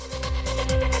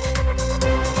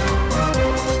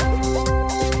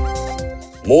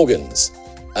Morgans,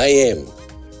 AM,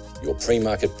 your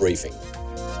pre-market briefing.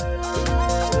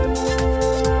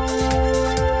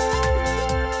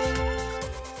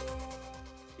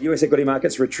 US equity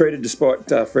markets retreated despite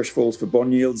fresh falls for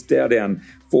bond yields. Dow down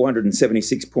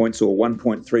 476 points or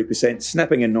 1.3%,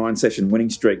 snapping a 9-session winning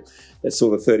streak that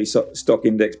saw the 30 stock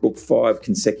index book 5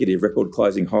 consecutive record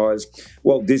closing highs.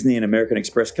 Walt Disney and American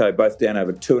Express Co both down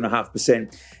over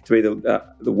 2.5% to be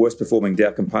the worst performing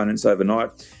Dow components overnight.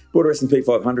 Broader S&P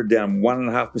 500 down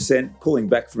 1.5%, pulling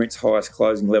back from its highest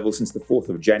closing level since the 4th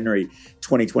of January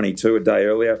 2022, a day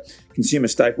earlier. Consumer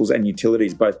staples and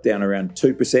utilities both down around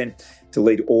 2% to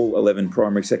lead all 11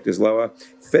 primary sectors lower.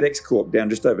 FedEx Corp down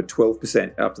just over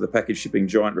 12% after the package shipping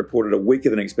giant reported a weaker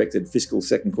than expected fiscal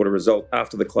second quarter result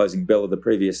after the closing bell of the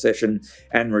previous session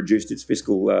and reduced its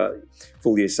fiscal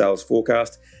full year sales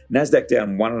forecast. Nasdaq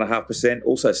down 1.5%,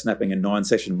 also snapping a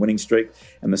 9-session winning streak,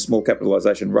 and the small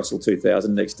capitalisation Russell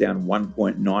 2000 index down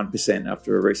 1.9%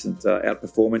 after a recent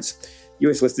outperformance.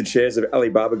 US listed shares of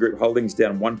Alibaba Group Holdings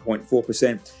down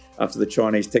 1.4% after the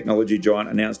Chinese technology giant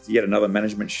announced yet another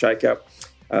management shakeup.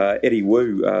 Eddie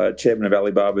Wu, chairman of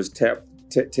Alibaba's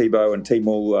Tmall and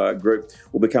Tmall Group,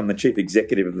 will become the chief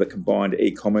executive of the combined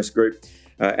e-commerce group,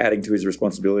 adding to his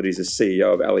responsibilities as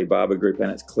CEO of Alibaba Group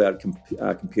and its cloud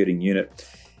computing unit.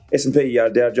 S&P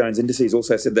Dow Jones Indices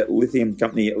also said that lithium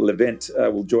company Livent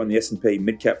will join the S&P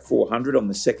Midcap 400 on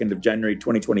the 2nd of January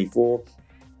 2024,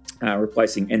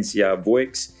 replacing NCR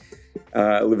Voix.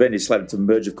 Livent is slated to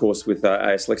merge, of course, with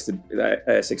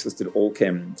ASX-listed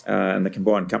Allchem, and the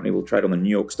combined company will trade on the New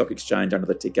York Stock Exchange under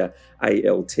the ticker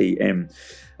ALTM.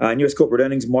 In US corporate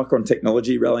earnings, Micron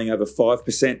Technology rallying over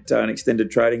 5% in extended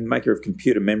trading. Maker of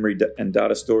computer memory and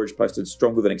data storage posted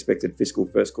stronger than expected fiscal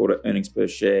first quarter earnings per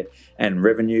share and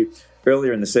revenue.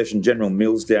 Earlier in the session, General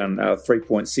Mills down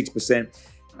 3.6%.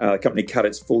 The company cut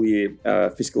its full-year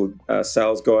fiscal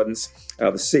sales guidance.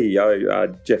 The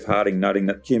CEO, Jeff Harding, noting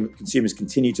that consumers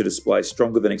continue to display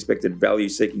stronger than expected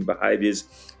value-seeking behaviours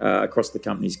across the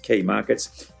company's key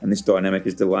markets, and this dynamic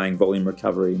is delaying volume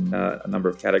recovery in a number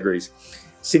of categories.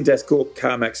 Cintas Corp,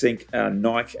 CarMax Inc.,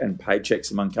 Nike and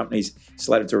Paychex among companies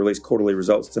slated to release quarterly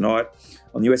results tonight.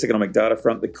 On the US economic data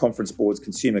front, the Conference Board's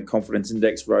Consumer Confidence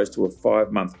Index rose to a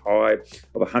 5-month high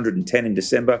of 110 in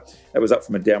December. That was up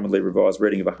from a downwardly revised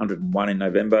reading of 101 in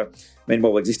November.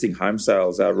 Meanwhile, existing home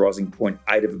sales are rising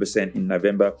 0.8% in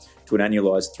November to an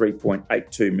annualised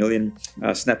 3.82 million,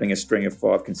 snapping a string of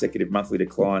 5 consecutive monthly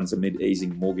declines amid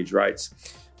easing mortgage rates.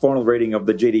 Final reading of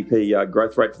the GDP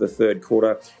growth rate for the third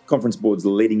quarter, Conference Board's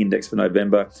leading index for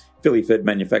November, Philly Fed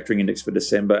manufacturing index for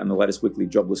December, and the latest weekly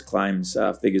jobless claims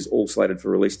figures all slated for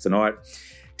release tonight.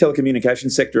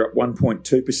 Telecommunications sector up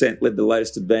 1.2%, led the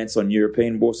latest advance on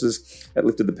European bourses. That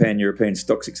lifted the Pan-European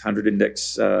Stock 600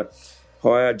 index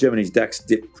higher. Germany's DAX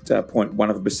dipped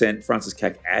 0.1%, France's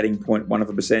CAC adding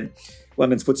 0.1%.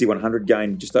 London's FTSE 100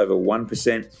 gained just over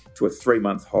 1% to a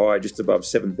 3-month high, just above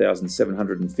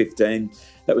 7,715.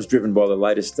 That was driven by the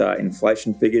latest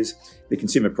inflation figures. The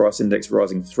consumer price index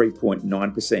rising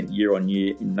 3.9% year on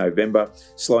year in November,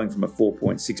 slowing from a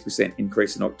 4.6%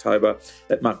 increase in October.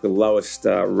 That marked the lowest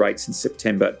rate since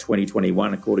September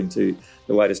 2021, according to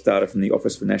the latest data from the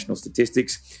Office for National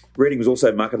Statistics. Reading was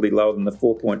also markedly lower than the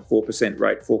 4.4%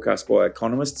 rate forecast by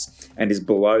economists and is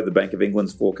below the Bank of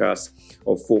England's forecast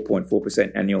of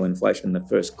 4.4% annual inflation in the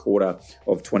first quarter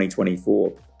of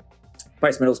 2024.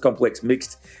 Base metals complex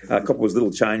mixed. Copper was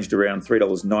little changed, around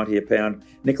 $3.90 a pound.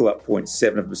 Nickel up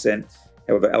 0.7%.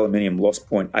 However, aluminium lost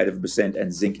 0.8%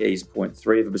 and zinc eased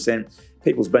 0.3%.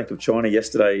 People's Bank of China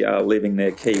yesterday leaving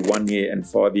their key 1-year and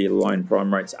 5-year loan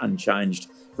prime rates unchanged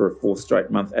for a 4th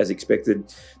straight month as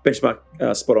expected. Benchmark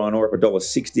spot iron ore up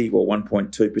 $1.60 or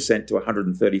 1.2% to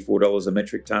 $134 a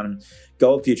metric tonne.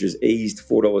 Gold futures eased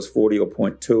 $4.40 or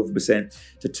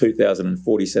 0.2% to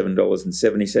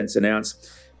 $2,047.70 an ounce.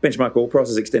 Benchmark oil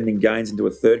prices extending gains into a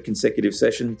 3rd consecutive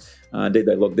session. Indeed,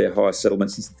 they logged their highest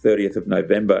settlement since the 30th of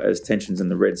November as tensions in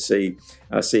the Red Sea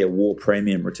see a war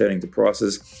premium returning to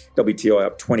prices. WTI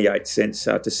up 28 cents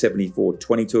to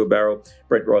 $74.22 a barrel.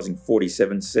 Brent rising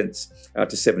 47 cents to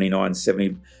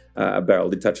 $79.70 a barrel.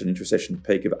 Did touch an intra-session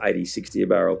peak of $80.60 a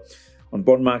barrel. On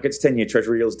bond markets, 10-year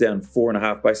Treasury yields down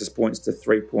 4.5 basis points to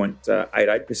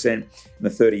 3.88%, and the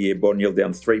 30-year bond yield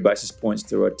down 3 basis points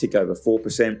to a tick over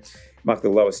 4%. Marked the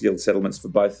lowest yield settlements for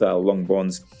both long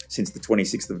bonds since the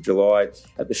 26th of July.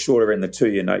 At the shorter end, the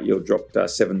 2-year note yield dropped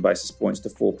 7 basis points to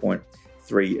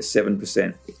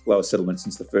 4.37%, lowest settlement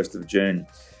since the 1st of June.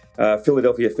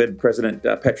 Philadelphia Fed President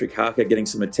Patrick Harker getting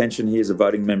some attention. He is a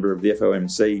voting member of the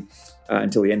FOMC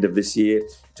until the end of this year.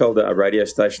 Told a radio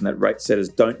station that rate setters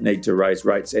don't need to raise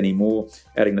rates anymore,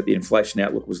 adding that the inflation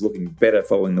outlook was looking better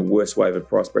following the worst wave of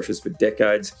price pressures for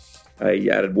decades.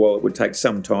 He added while it would take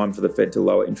some time for the Fed to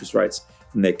lower interest rates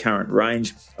from their current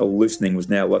range, a loosening was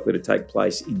now likely to take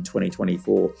place in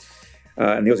 2024.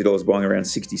 And the Aussie dollar is buying around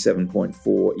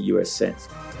 67.4 US cents.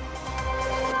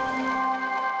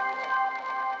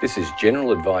 This is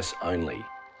general advice only,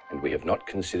 and we have not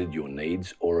considered your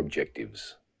needs or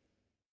objectives.